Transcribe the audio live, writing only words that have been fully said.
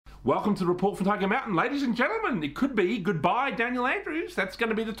Welcome to the report from Tiger Mountain. Ladies and gentlemen, it could be goodbye Daniel Andrews. That's going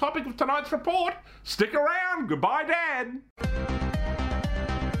to be the topic of tonight's report. Stick around. Goodbye, Dan.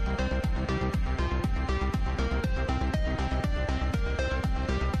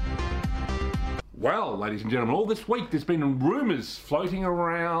 Well, ladies and gentlemen, all this week there's been rumours floating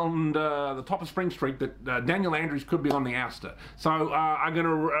around the top of Spring Street that Daniel Andrews could be on the ouster. So I'm going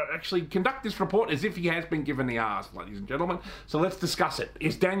to actually conduct this report as if he has been given the arse, ladies and gentlemen. So let's discuss it.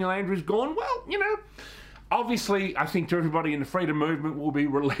 Is Daniel Andrews gone? Well, you know, obviously, I think to everybody in the freedom movement will be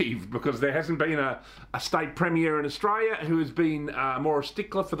relieved because there hasn't been a state premier in Australia who has been more a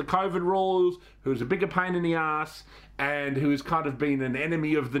stickler for the COVID rules, who's a bigger pain in the arse, and who has kind of been an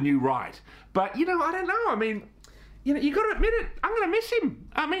enemy of the new right. But, you know, I don't know. I mean, you know, you got to admit it. I'm going to miss him.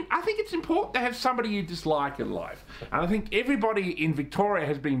 I mean, I think it's important to have somebody you dislike in life. And I think everybody in Victoria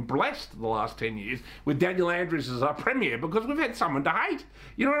has been blessed the last 10 years with Daniel Andrews as our premier because we've had someone to hate.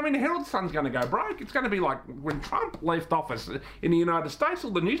 You know what I mean? The Herald Sun's going to go broke. It's going to be like when Trump left office in the United States,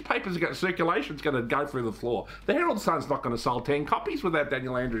 all the newspapers got circulation's going to go through the floor. The Herald Sun's not going to sell 10 copies without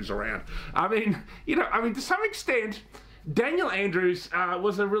Daniel Andrews around. I mean, you know, to some extent, Daniel Andrews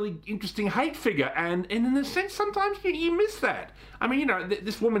was a really interesting hate figure, and in a sense, sometimes you miss that. I mean, you know,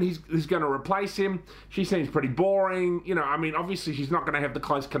 this woman who's going to replace him, she seems pretty boring. You know, I mean, obviously she's not going to have the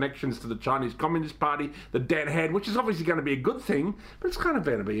close connections to the Chinese Communist Party that Dan had, which is obviously going to be a good thing, but it's kind of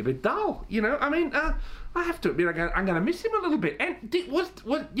going to be a bit dull. You know, I mean, I have to admit, I'm going to miss him a little bit. And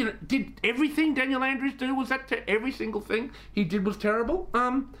did everything Daniel Andrews do, was that every single thing he did was terrible?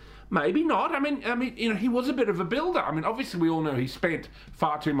 Maybe not. I mean, you know, he was a bit of a builder. I mean, obviously we all know he spent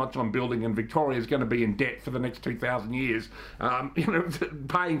far too much on building, and Victoria is going to be in debt for the next 2,000 years. You know,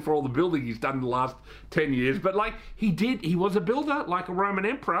 paying for all the building he's done in the last 10 years. But like he was a builder, like a Roman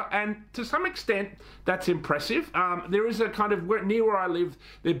emperor, and to some extent that's impressive. There is a kind of near where I live,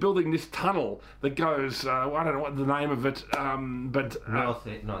 they're building this tunnel that goes. I don't know what the name of it, but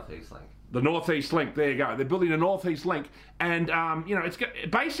Northeast Link. The Northeast Link, there you go. They're building a Northeast Link, and you know, it's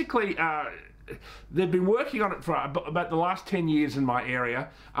basically they've been working on it for about the last 10 years in my area.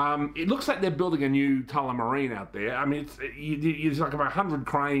 It looks like they're building a new Tullamarine out there. I mean, it's like about 100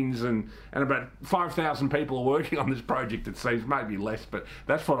 cranes and about 5,000 people are working on this project, it seems, maybe less, but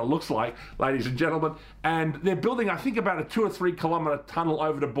that's what it looks like, ladies and gentlemen. And they're building, I think, about a 2 or 3 kilometre tunnel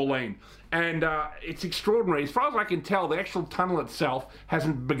over to Bulleen. And it's extraordinary. As far as I can tell, the actual tunnel itself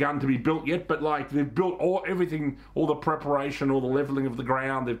hasn't begun to be built yet, but like they've built everything, all the preparation, all the levelling of the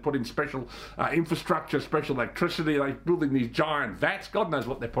ground. They've put in special infrastructure, special electricity. They're building these giant vats. God knows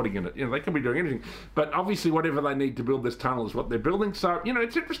what they're putting in it. You know, they can be doing anything. But obviously whatever they need to build this tunnel is what they're building. So, you know,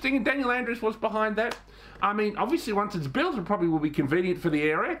 it's interesting. And Daniel Andrews was behind that. I mean, obviously once it's built, it probably will be convenient for the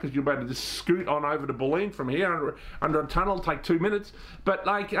area because you'll be able to just scoot on over to Bulleen from here under a tunnel, take 2 minutes. But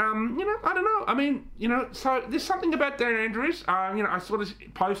like, you know, I don't know. I mean, you know, so there's something about Dan Andrews. You know, I saw this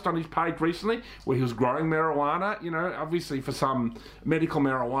post on his page recently where he was growing marijuana, you know, obviously for some medical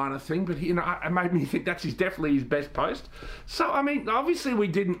marijuana thing, but, you know, it made me think that's definitely his best post. So, I mean, obviously we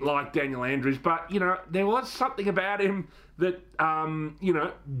didn't like Daniel Andrews, but, you know, there was something about him that, you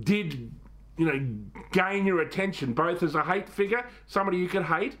know, did, you know, gain your attention, both as a hate figure, somebody you could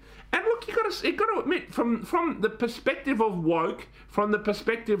hate, and look, you got to admit, from the perspective of woke, from the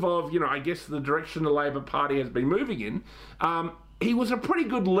perspective of, you know, I guess the direction the Labor Party has been moving in, he was a pretty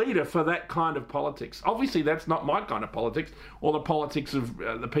good leader for that kind of politics. Obviously, that's not my kind of politics, or the politics of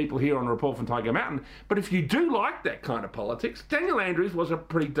the people here on the Report from Tiger Mountain. But if you do like that kind of politics, Daniel Andrews was a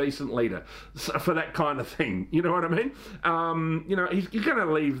pretty decent leader for that kind of thing. You know what I mean? You know, he's going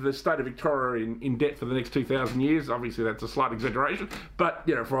to leave the state of Victoria in debt for the next 2,000 years. Obviously, that's a slight exaggeration, but,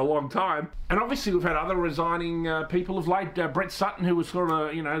 you know, for a long time. And obviously, we've had other resigning people of late. Brett Sutton, who was sort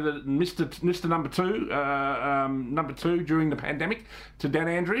of, you know, the Mr. Number two during the pandemic, to Dan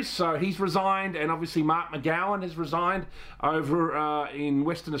Andrews, so he's resigned, and obviously Mark McGowan has resigned over in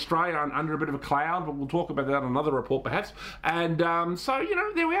Western Australia under a bit of a cloud, but we'll talk about that on another report perhaps. And so, you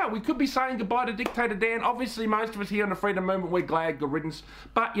know, there we are. We could be saying goodbye to Dictator Dan. Obviously, most of us here in the Freedom Movement, we're glad, good riddance,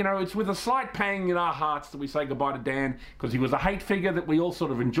 but, you know, it's with a slight pang in our hearts that we say goodbye to Dan, because he was a hate figure that we all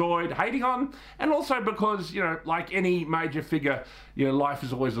sort of enjoyed hating on, and also because, you know, like any major figure, you know, life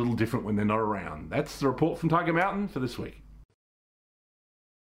is always a little different when they're not around. That's the report from Tiger Mountain for this week.